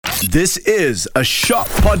This is a Shock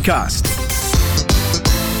Podcast.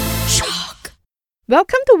 Shock.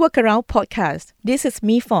 Welcome to Workaround Podcast. This is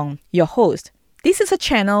Mi Fong, your host. This is a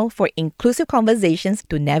channel for inclusive conversations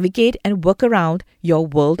to navigate and work around your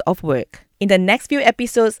world of work. In the next few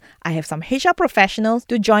episodes, I have some HR professionals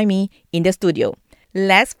to join me in the studio.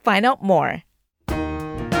 Let's find out more.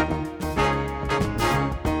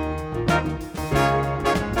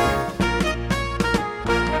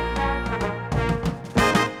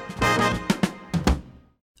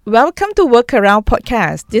 Welcome to Workaround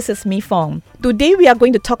Podcast. This is Mi Fong. Today we are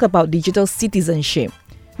going to talk about digital citizenship.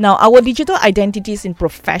 Now, our digital identities in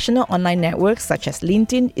professional online networks such as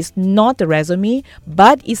LinkedIn is not a resume,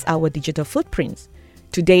 but is our digital footprints.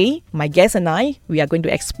 Today, my guest and I, we are going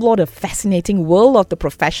to explore the fascinating world of the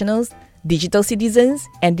professionals, digital citizens,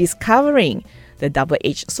 and discovering the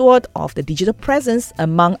double-edged sword of the digital presence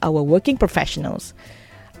among our working professionals.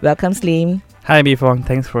 Welcome, Slim. Hi, Mi Fong.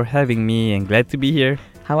 Thanks for having me and glad to be here.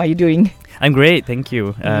 How are you doing? I'm great, thank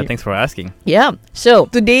you. Thanks for asking. Yeah. So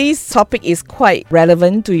today's topic is quite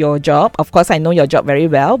relevant to your job. Of course, I know your job very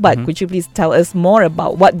well, but could you please tell us more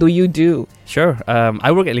about what do you do? Sure.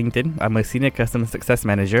 I work at LinkedIn. I'm a senior customer success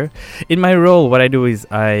manager. In my role, what I do is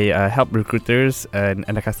I help recruiters and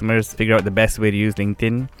the customers figure out the best way to use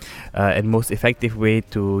LinkedIn and most effective way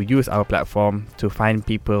to use our platform to find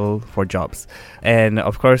people for jobs. And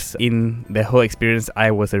of course, in the whole experience,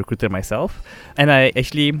 I was a recruiter myself. And I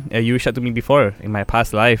actually, you reached out to me before in my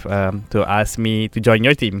past life to ask me to join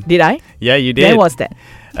your team. Did I? Yeah, you did. When was that?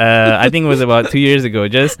 I think it was about 2 years ago,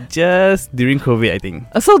 just during COVID, I think.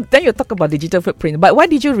 So then you talk about digital footprint, but why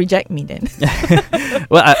did you reject me then?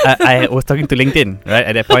 Well, I was talking to LinkedIn, right?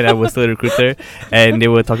 At that point, I was still a recruiter, and they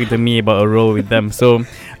were talking to me about a role with them. So,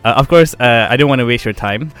 of course, I don't want to waste your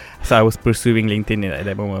time, so I was pursuing LinkedIn at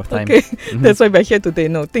that moment of time. Okay, that's why we're here today.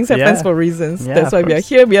 No, things happen for reasons. Yeah, that's why we are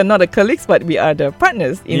here. We are not the colleagues, but we are the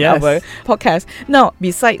partners in our podcast. Now,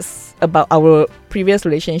 besides about our previous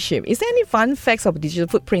relationship, is there any fun facts of digital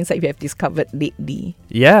footprints that you have discovered lately?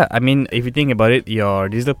 Yeah, I mean, if you think about it, your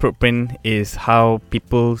digital footprint is how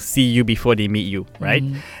people see you before they meet you, right?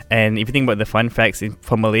 And if you think about the fun facts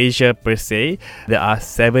for Malaysia per se, there are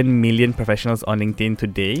 7 million professionals on LinkedIn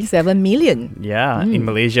today. 7 million? Yeah, in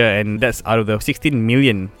Malaysia, and that's out of the 16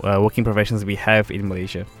 million working professionals we have in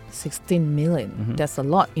Malaysia. 16 million. That's a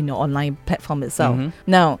lot in the online platform itself.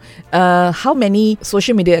 Now, how many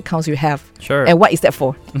social media accounts you have? Sure. And what is that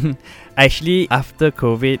for? Actually, after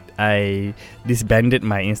COVID, I disbanded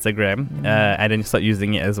my Instagram and then started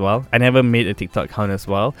using it as well. I never made a TikTok account as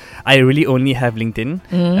well. I really only have LinkedIn.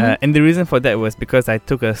 And the reason for that was because I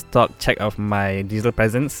took a stock check of my digital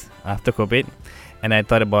presence after COVID. And I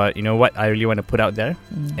thought about, what I really want to put out there.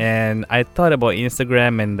 And I thought about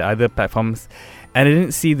Instagram and the other platforms. And I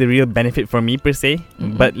didn't see the real benefit for me per se.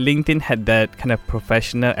 But LinkedIn had that kind of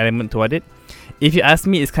professional element toward it. If you ask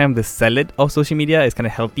me, it's kind of the salad of social media. It's kind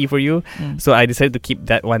of healthy for you. So I decided to keep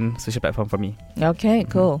that one social platform for me. Okay,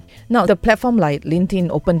 cool. Now, the platform like LinkedIn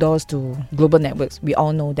open doors to global networks. We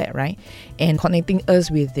all know that, right? And connecting us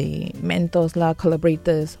with the mentors,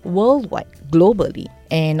 collaborators worldwide, globally.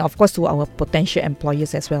 And of course, to our potential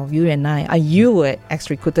employers as well. You and I, you were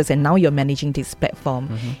ex-recruiters and now you're managing this platform.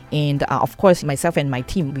 And of course, myself and my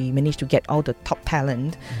team, we managed to get all the top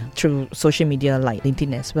talent through social media like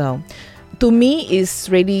LinkedIn as well. To me, it's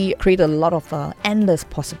really create a lot of endless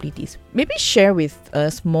possibilities. Maybe share with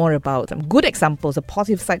us more about some good examples, the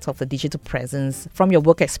positive sides of the digital presence from your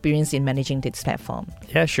work experience in managing this platform.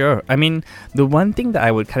 Yeah, sure. I mean, the one thing that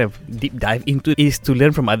I would kind of deep dive into is to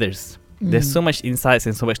learn from others. There's so much insights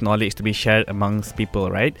and so much knowledge to be shared amongst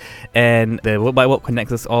people, right? And the Work by Work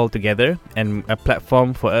connects us all together and a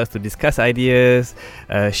platform for us to discuss ideas,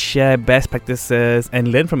 share best practices, and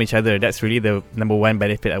learn from each other. That's really the number one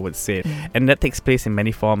benefit, I would say. And that takes place in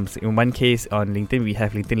many forms. In one case, on LinkedIn, we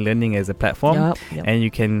have LinkedIn Learning as a platform. And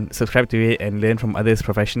you can subscribe to it and learn from others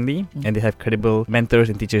professionally. And they have credible mentors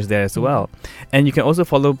and teachers there as well. And you can also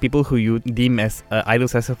follow people who you deem as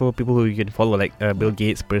idols, successful people who you can follow, like Bill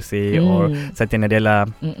Gates per se, or Satya Nadella,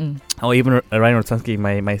 or even Ryan Rosensky,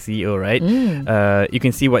 my CEO, right? You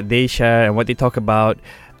can see what they share and what they talk about.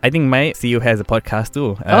 I think my CEO has a podcast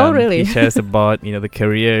too. Oh, really? He shares about the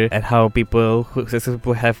career and how people who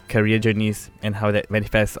successful have career journeys and how that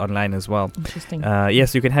manifests online as well. Interesting.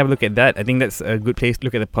 Yes, you can have a look at that. I think that's a good place to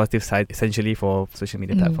look at the positive side, essentially, for social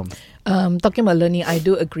media platforms. Talking about learning, I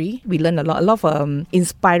do agree. We learn a lot of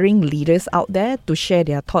inspiring leaders out there to share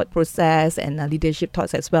their thought process and leadership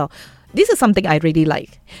thoughts as well. This is something I really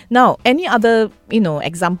like. Now, any other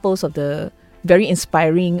examples of the very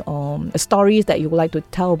inspiring stories that you would like to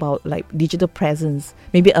tell about like digital presence,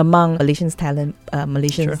 maybe among Malaysians talent,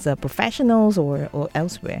 Malaysians professionals or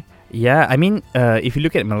elsewhere? Yeah, I mean, if you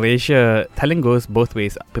look at Malaysia, talent goes both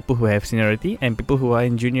ways. People who have seniority and people who are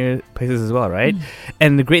in junior places as well, right?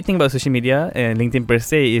 And the great thing about social media and LinkedIn per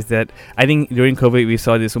se is that I think during COVID, we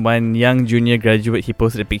saw this one young junior graduate. He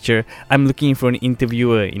posted a picture. I'm looking for an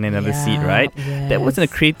interviewer in another seat, right? Yes. That wasn't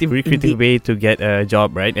a really creative way to get a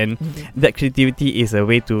job, right? And that creativity is a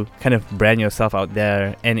way to kind of brand yourself out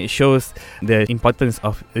there. And it shows the importance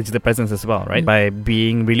of digital presence as well, right? By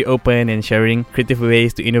being really open and sharing creative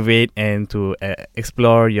ways to innovate and to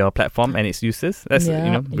explore your platform and its uses. That's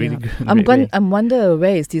really good. I'm wonder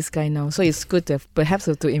where is this guy now. So it's good to perhaps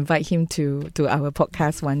to invite him to our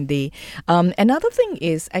podcast one day. Another thing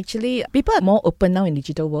is actually people are more open now in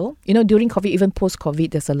digital world. During COVID, even post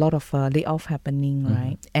COVID, there's a lot of layoff happening,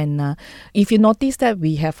 right? And if you notice that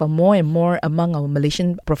we have more and more among our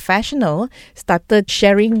Malaysian professional started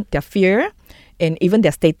sharing their fear and even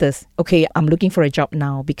their status. Okay, I'm looking for a job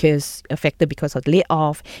now because affected because of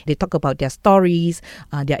layoff. They talk about their stories,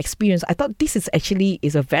 their experience. I thought this is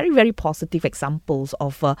a very, very positive examples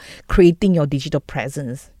of creating your digital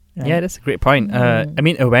presence. Right? Yeah, that's a great point. I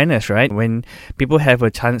mean, awareness, right? When people have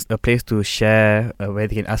a place to share where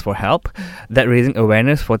they can ask for help, that raising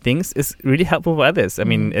awareness for things is really helpful for others. I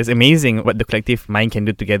mean, it's amazing what the collective mind can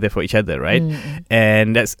do together for each other, right?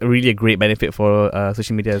 And that's really a great benefit for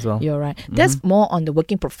social media as well. You're right. That's more on the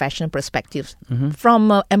working professional perspective.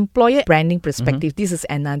 From employer branding perspective, this is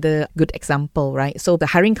another good example, right? So the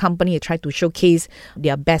hiring company try to showcase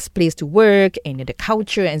their best place to work and the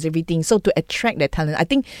culture and everything. So to attract that talent, I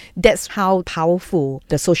think that's how powerful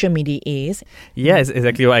the social media is. Yeah, it's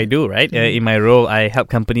exactly what I do, right? In my role, I help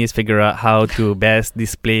companies figure out how to best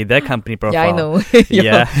display their company profile. Yeah, I know.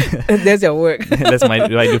 Yeah. That's your work. That's what I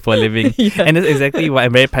do for a living. And that's exactly what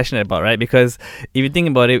I'm very passionate about, right? Because if you think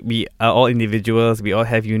about it, we are all individuals. We all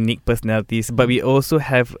have unique personalities, but we also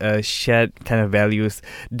have shared kind of values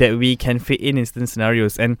that we can fit in certain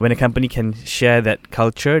scenarios. And when a company can share that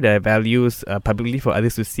culture, their values publicly for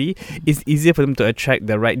others to see, it's easier for them to attract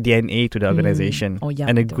the right DNA to the organization.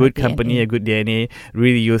 And a good company, DNA. A good DNA,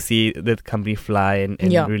 really you'll see the company fly and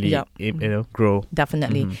really grow.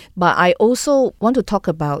 Definitely. But I also want to talk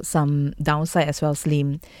about some downside as well,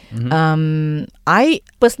 Slim. I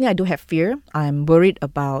personally do have fear. I'm worried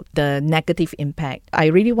about the negative impact. I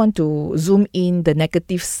really want to zoom in the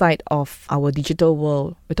negative side of our digital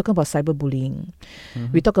world. We're talking about cyberbullying.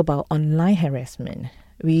 We talk about online harassment.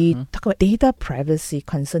 We talk about data privacy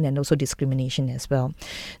concern and also discrimination as well.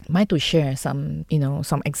 Mind to share some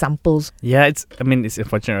examples? Yeah, it's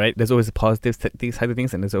unfortunate, right? There's always a positive side of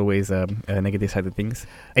things and there's always a negative side of things.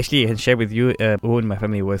 Actually, I can share with you, my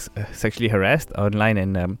family was sexually harassed online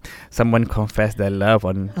and someone confessed their love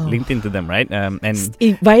on LinkedIn to them, right? And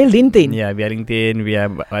via LinkedIn? Yeah, via LinkedIn, via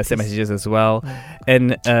WhatsApp messages as well.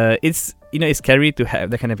 And it's scary to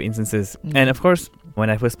have that kind of instances. And of course, when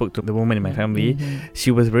I first spoke to the woman in my family,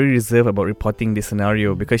 she was very reserved about reporting this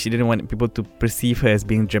scenario because she didn't want people to perceive her as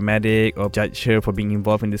being dramatic or judge her for being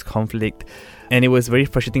involved in this conflict. And it was very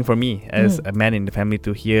frustrating for me as a man in the family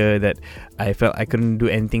to hear that I felt I couldn't do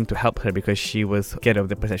anything to help her because she was scared of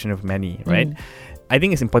the perception of many, right? I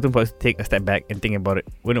think it's important for us to take a step back and think about it.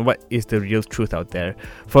 What is the real truth out there?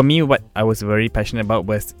 For me, what I was very passionate about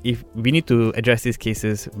was if we need to address these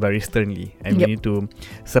cases very sternly and we need to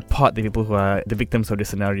support the people who are the victims of the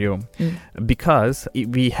scenario because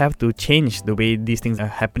we have to change the way these things are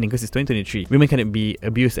happening because it's 2023. Women cannot be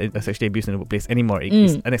abused, sexually abused in the workplace anymore.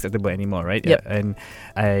 It's unacceptable anymore, right? And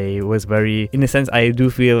I was in a sense, I do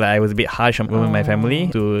feel I was a bit harsh on women in my family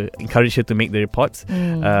to encourage her to make the reports.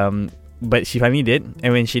 But she finally did,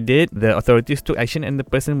 and when she did, the authorities took action and the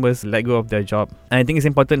person was let go of their job. And I think it's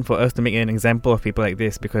important for us to make an example of people like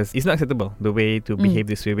this because it's not acceptable the way to behave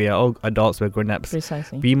this way. We are all adults, we're grown-ups.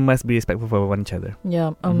 Precisely. We must be respectful for one another.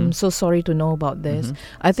 Yeah, I'm so sorry to know about this.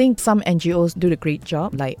 I think some NGOs do a great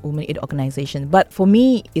job, like Women Aid Organization. But for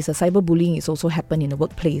me, it's a cyberbullying. It's also happened in the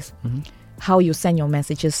workplace. How you send your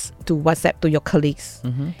messages to WhatsApp to your colleagues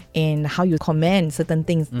and how you comment certain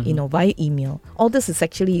things, via email. All this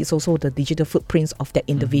is also the digital footprints of that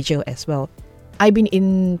individual as well. I've been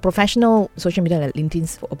in professional social media like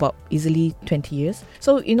LinkedIn for about easily 20 years.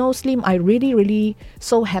 So, Slim, I really, really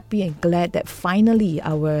so happy and glad that finally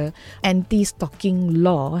our anti-stalking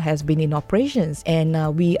law has been in operations.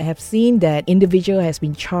 And we have seen that individual has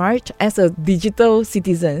been charged as a digital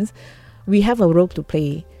citizens. We have a role to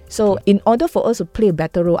play. So in order for us to play a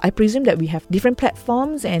better role, I presume that we have different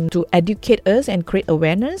platforms and to educate us and create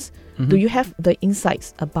awareness. Do you have the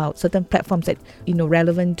insights about certain platforms that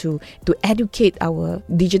relevant to educate our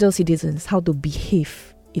digital citizens how to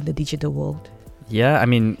behave in the digital world? Yeah, I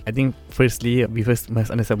mean, I think firstly, we first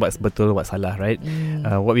must understand what's betul, what's salah, right?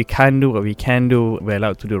 What we can't do, what we can do, we're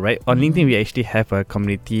allowed to do, right? On LinkedIn, we actually have a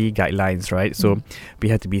community guidelines, right? So we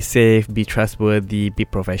have to be safe, be trustworthy, be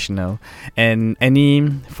professional. And any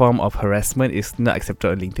form of harassment is not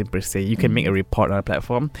accepted on LinkedIn per se. You can make a report on a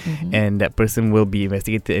platform and that person will be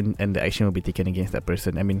investigated and the action will be taken against that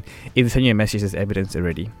person. I mean, if they send you a message, there's evidence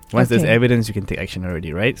already. Once there's evidence, you can take action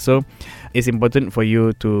already, right? So it's important for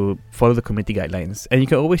you to follow the community guidelines. And you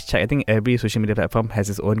can always check. I think every social media platform has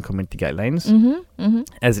its own community guidelines.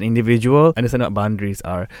 As an individual, understand what boundaries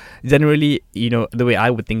are. Generally, the way I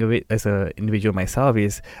would think of it as an individual myself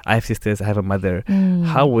is, I have sisters, I have a mother.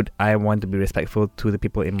 How would I want to be respectful to the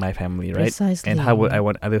people in my family, right? Precisely. And how would I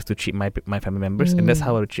want others to treat my family members? And that's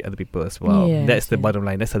how I would treat other people as well. That's the bottom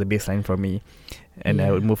line. That's the baseline for me. And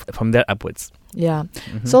I would move from there upwards. Yeah.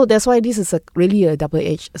 So that's why this is really a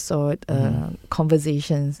double-edged sword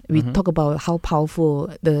conversations. We talk about how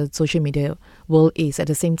powerful the social media world is. At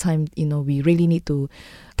the same time, we really need to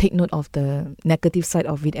take note of the negative side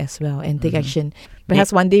of it as well and take action.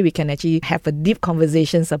 Perhaps one day we can actually have a deep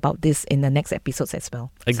conversations about this in the next episodes as well.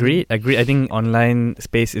 Agreed. I think online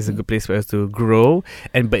space is a good place for us to grow,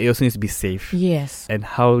 but it also needs to be safe. Yes. And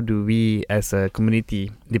how do we as a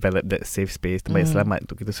community develop that safe space to selamat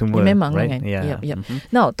untuk kita semua, memang, right? Kan? Yeah. Yep.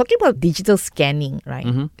 Now, talking about digital scanning, right?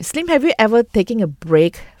 Slim, have you ever taken a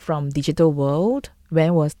break from digital world?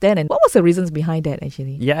 When was that, and what was the reasons behind that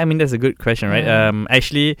actually? Yeah, I mean, that's a good question, right?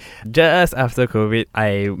 Actually, just after COVID,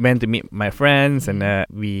 I went to meet my friends, and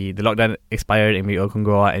the lockdown expired, and we all can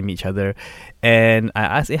go out and meet each other. And I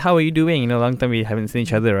asked, "Hey, how are you doing? Long time we haven't seen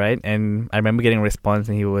each other, right?" And I remember getting a response,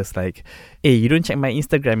 and he was like, "Hey, you don't check my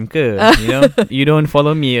Instagram ke? You don't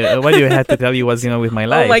follow me. Why do I have to tell you what's with my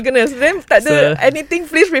life?" Oh my goodness! Then anything,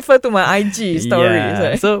 please refer to my IG story.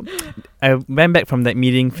 Yeah. So I went back from that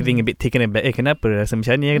meeting feeling a bit taken aback. Kenapa rasa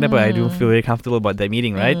macam ni? Kenapa I don't feel very comfortable about that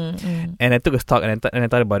meeting, right? And I took a stock and I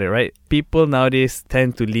thought about it, right? People nowadays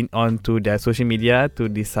tend to lean on to their social media to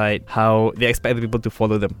decide how they expect other people to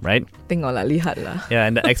follow them, right? Tengoklah, lihatlah. Yeah,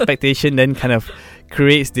 and the expectation then kind of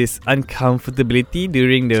creates this uncomfortability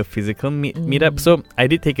during the physical meetup. So I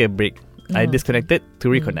did take a break. I disconnected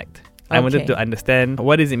to reconnect. I wanted to understand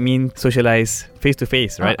what does it mean socialize face to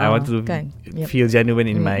face, right? I want to feel genuine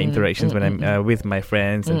in my interactions when I'm with my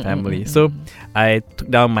friends and family. So I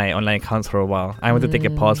took down my online accounts for a while. I want to take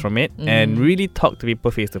a pause from it and really talk to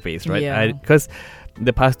people face to face, right? Because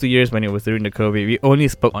the past 2 years when it was during the COVID, we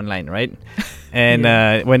only spoke online, right? And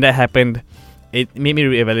when that happened, it made me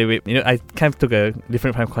reevaluate. I kind of took a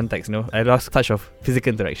different kind of context. I lost touch of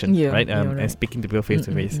physical interaction, right? And speaking to people face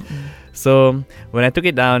to face. So when I took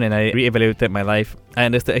it down and I reevaluated my life, I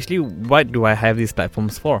understood actually what do I have these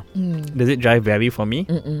platforms for? Does it drive value for me?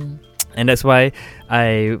 And that's why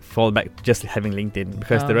I fall back to just having LinkedIn,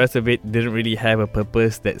 because the rest of it didn't really have a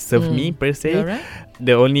purpose that served me per se. Right.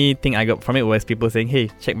 The only thing I got from it was people saying, "Hey,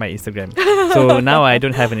 check my Instagram." So now I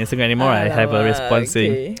don't have an Instagram anymore. I have a response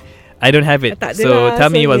saying, I don't have it. So tell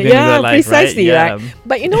me what's going on in your life, precisely, right?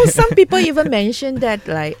 But some people even mention that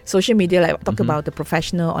social media, talk about the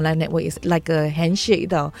professional online network is like a handshake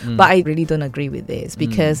though. But I really don't agree with this,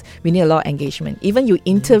 because we need a lot of engagement. Even you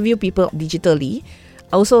interview people digitally,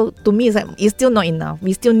 also to me it's still not enough.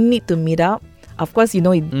 We still need to meet up. Of course, it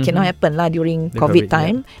cannot happen during the COVID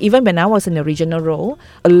time. Even when I was in a regional role,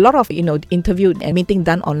 a lot of interview and meeting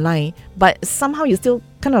done online, but somehow you still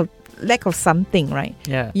kind of lack of something, right?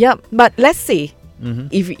 Yeah. But let's say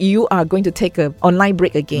if you are going to take an online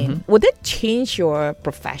break again, would that change your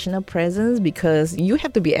professional presence, because you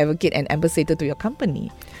have to be advocate and ambassador to your company?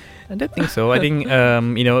 I don't think so. I think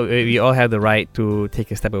we all have the right to take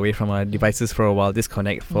a step away from our devices for a while,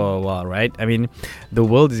 disconnect for a while, right? I mean, the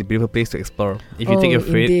world is a beautiful place to explore. If you take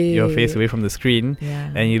your face away from the screen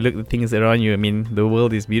and you look at the things around you, I mean, the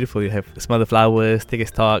world is beautiful. You smell the flowers, take a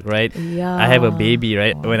stock, right? Yeah. I have a baby,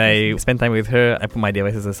 right? When I spend time with her, I put my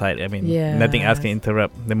devices aside. I mean, nothing else can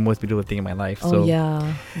interrupt the most beautiful thing in my life. So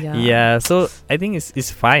so I think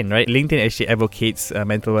it's fine, right? LinkedIn actually advocates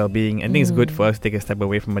mental well-being. I think it's good for us to take a step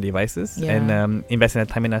away from our devices devices Yeah. and invest in our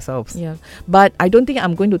time in ourselves. Yeah, but I don't think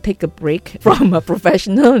I'm going to take a break from a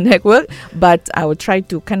professional network, but I will try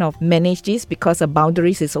to kind of manage this because the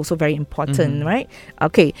boundaries is also very important, right?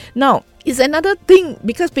 Okay, now it's another thing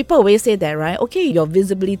because people always say that, right? Okay, your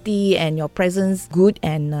visibility and your presence good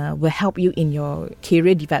and will help you in your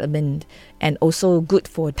career development and also good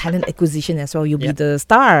for talent acquisition as well. You'll be the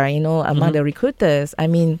star, among the recruiters. I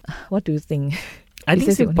mean, what do you think? I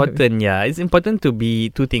think it's important, yeah. It's important to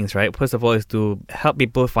be two things, right? First of all is to help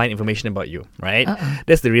people find information about you, right?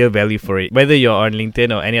 That's the real value for it. Whether you're on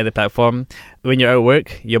LinkedIn or any other platform, when you're at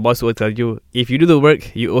work, your boss will tell you, if you do the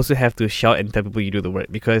work, you also have to shout and tell people you do the work,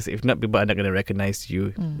 because if not, people are not going to recognize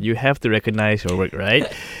you. You have to recognize your work, right?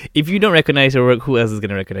 If you don't recognize your work, who else is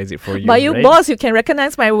going to recognize it for you? But you, right? boss, you can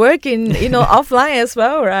recognize my work in, offline as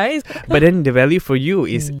well, right? But then the value for you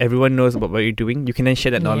is everyone knows about what you're doing. You can then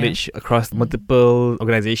share that knowledge across multiple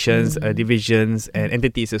organizations, divisions, and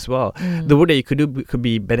entities as well. The work that you could do could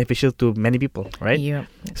be beneficial to many people, right? Yeah.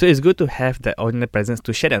 So it's good to have that online presence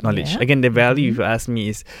to share that knowledge. Again, the value, if you ask me,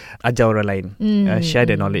 is ajar orang lain, share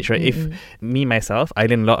the knowledge, right? If me myself, I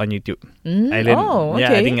learn a lot on YouTube. I learn,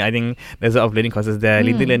 okay. I think there's a lot of learning courses there.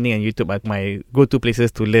 LinkedIn Learning and YouTube are my go-to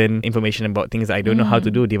places to learn information about things that I don't know how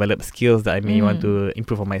to do, develop skills that I may want to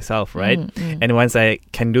improve on myself, right? And once I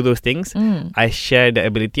can do those things, I share the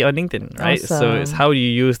ability on LinkedIn, right? Awesome. So it's how you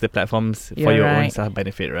use the platforms for your own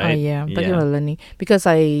self-benefit, right? Talking about learning, because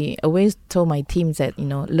I always told my teams that,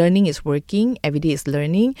 learning is working, every day is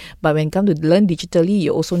learning, but when it comes to learn digitally,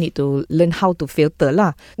 you also need to learn how to filter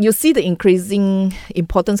lah. You see the increasing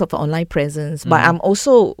importance of online presence, but I'm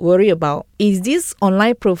also worried about, is this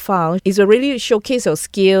online profile, is it really showcase your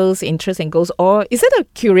skills, interests and goals, or is it a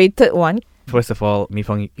curated one? First of all,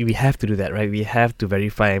 Mifong, we have to do that, right? We have to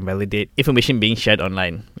verify and validate information being shared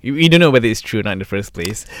online. We don't know whether it's true or not in the first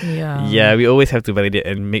place. Yeah, we always have to validate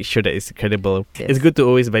and make sure that it's credible. Yes. It's good to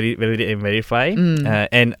always validate and verify.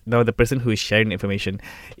 And now the person who is sharing information,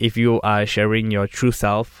 if you are sharing your true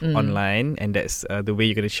self online, and that's the way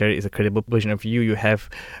you're going to share it is a credible version of you, you have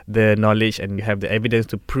the knowledge and you have the evidence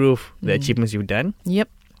to prove the achievements you've done. Yep.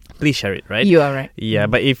 Please share it, right? You are right. Yeah,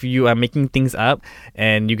 but if you are making things up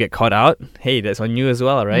and you get caught out, hey, that's on you as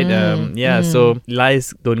well, right? So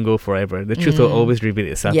lies don't go forever. The truth will always reveal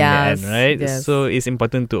itself in the end, right? Yes. So it's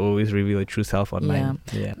important to always reveal the true self online.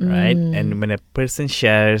 Right? And when a person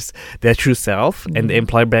shares their true self and the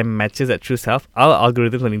employer brand matches that true self, our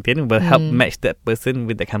algorithms on LinkedIn will help match that person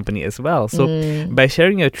with the company as well. So by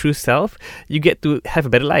sharing your true self, you get to have a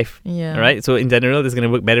better life, right? So in general, it's going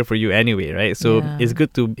to work better for you anyway, right? So it's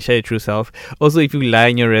good to share your true self. Also, if you lie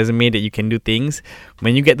in your resume that you can do things,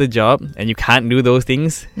 when you get the job and you can't do those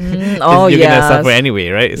things, you're gonna suffer anyway,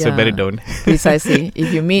 right? So better don't. Precisely.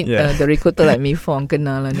 If you meet the recruiter like me, for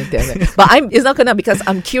kena lah nanti. But it's not kena because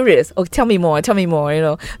I'm curious. Oh, tell me more.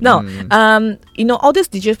 Now, all this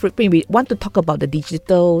digital footprint, we want to talk about the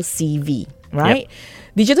digital CV, right?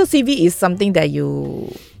 Digital CV is something that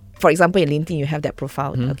you, for example, in LinkedIn, you have that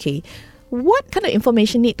profile. Okay, what kind of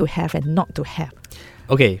information need to have and not to have?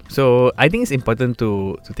 Okay, so I think it's important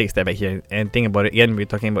to take a step back here and think about it. Again, we're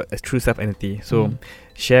talking about a true self-entity. So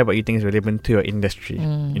share what you think is relevant to your industry.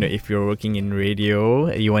 If you're working in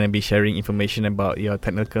radio, you want to be sharing information about your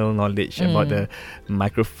technical knowledge, about the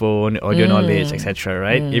microphone, audio knowledge, etc.,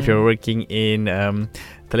 right? If you're working in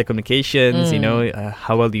telecommunications,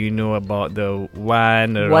 how well do you know about the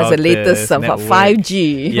WAN, what's the latest about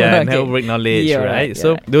 5G? Network knowledge, right?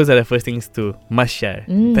 So those are the first things to must share.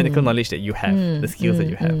 Technical knowledge that you have, the skills that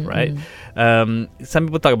you have, right? Some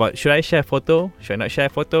people talk about, should I share a photo? Should I not share a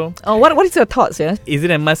photo? Oh, what is your thoughts? Yeah, is it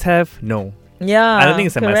a must-have? No. Yeah, I don't think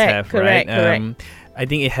it's a must-have, correct. I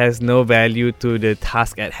think it has no value to the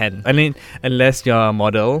task at hand. I mean, unless you're a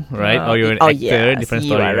model, right? Or you're an actor, different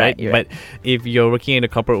story, right? But if you're working in the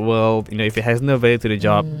corporate world, if it has no value to the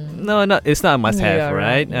job, it's not a must-have,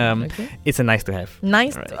 right? It's a nice to have.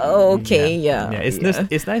 Nice. Right?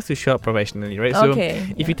 It's nice to show up professionally, right? So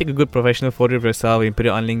if you take a good professional photo of yourself and put it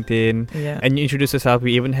on LinkedIn and you introduce yourself,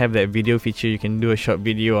 we even have that video feature. You can do a short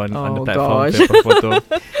video on the platform for a photo.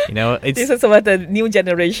 This is about the new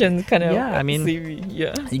generation kind of CV.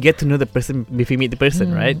 You get to know the person before you meet the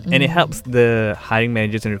person, right? And it helps the hiring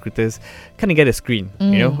managers and recruiters kind of get a screen,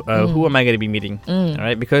 who am I going to be meeting, all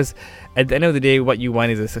right? Because at the end of the day, what you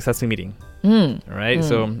want is a successful meeting, right?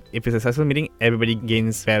 So if it's a successful meeting, everybody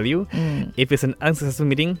gains value. If it's an unsuccessful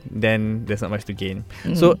meeting, then there's not much to gain.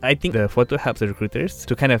 So I think the photo helps the recruiters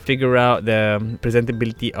to kind of figure out the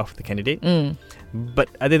presentability of the candidate. But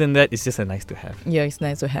other than that, it's just a nice to have. Yeah, it's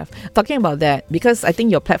nice to have. Talking about that, because I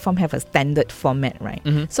think your platform have a standard format, right?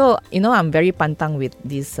 So, I'm very pantang with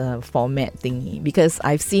this format thingy because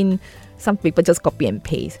I've seen some people just copy and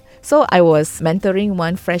paste. So I was mentoring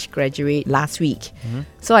one fresh graduate last week.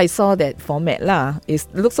 So I saw that format lah. It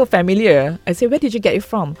looks so familiar. I said, where did you get it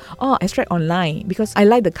from? Oh, I extract online because I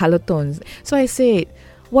like the color tones. So I said,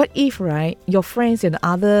 what if, right, your friends and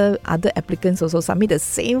other applicants also submit the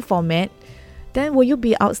same format? Then will you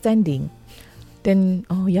be outstanding? Then,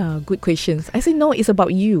 good questions. I say, no, it's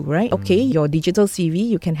about you, right? Okay, your digital CV,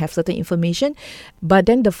 you can have certain information, but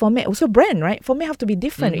then the format, also brand, right? Format have to be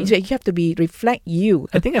different. You have to reflect you.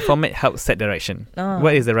 I think a format helps set direction.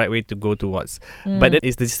 What is the right way to go towards? But that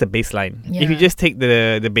is just a baseline. Yeah. If you just take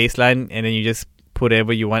the baseline and then you just put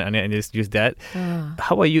whatever you want on it and just use that,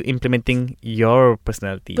 how are you implementing your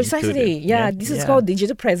personality? Precisely. This is called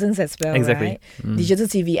digital presence as well. Exactly. Right? Digital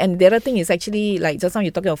CV. And the other thing is actually, like just now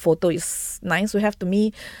you're talking about photo, it's nice to have to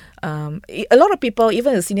me. A lot of people,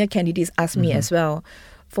 even the senior candidates, ask me as well,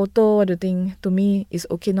 photo, what do you think? To me, is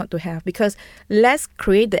okay not to have, because let's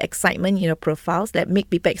create the excitement in your profiles that make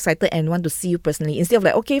people excited and want to see you personally, instead of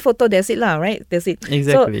like, okay, photo, that's it lah, right? That's it.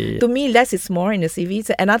 Exactly. So to me, less is more in the CV.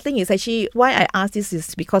 So another thing is actually why I ask this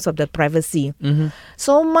is because of the privacy.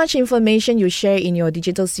 So much information you share in your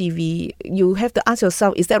digital CV, you have to ask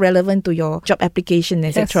yourself, is that relevant to your job application,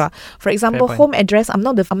 etc. For example, home address. I'm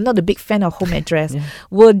not a big fan of home address.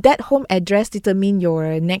 Will that home address determine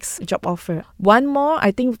your next job offer? One more,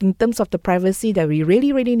 I think, in terms of the privacy that we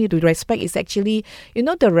really, really need to respect is actually,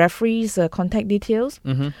 the referee's contact details.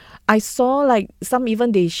 I saw like some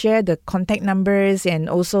even they share the contact numbers and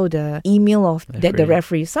also the email of the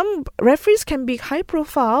referee. Some referees can be high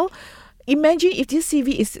profile. Imagine if this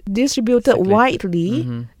CV is distributed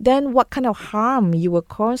widely, then what kind of harm you will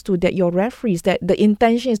cause to your referees, that the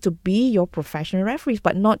intention is to be your professional referees,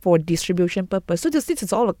 but not for distribution purpose. So this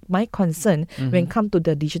is all my concern when it comes to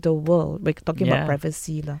the digital world. We're talking about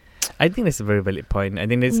privacy. I think that's a very valid point. I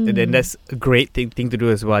think that's a great thing to do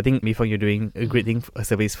as well. I think before you're doing a great thing, a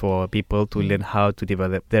service for people to learn how to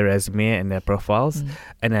develop their resume and their profiles.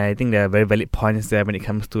 And I think there are very valid points there when it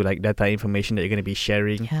comes to like data information that you're going to be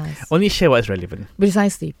sharing. Only share what's relevant.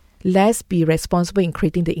 Precisely. Let's be responsible in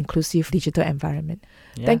creating the inclusive digital environment.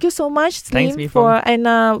 Thank you so much, Slim,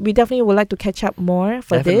 and we definitely would like to catch up more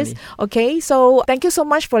for this. Okay, so thank you so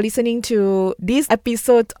much for listening to this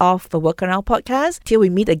episode of the Workaround Podcast. Till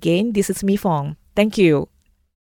we meet again, this is Mi Fong. Thank you.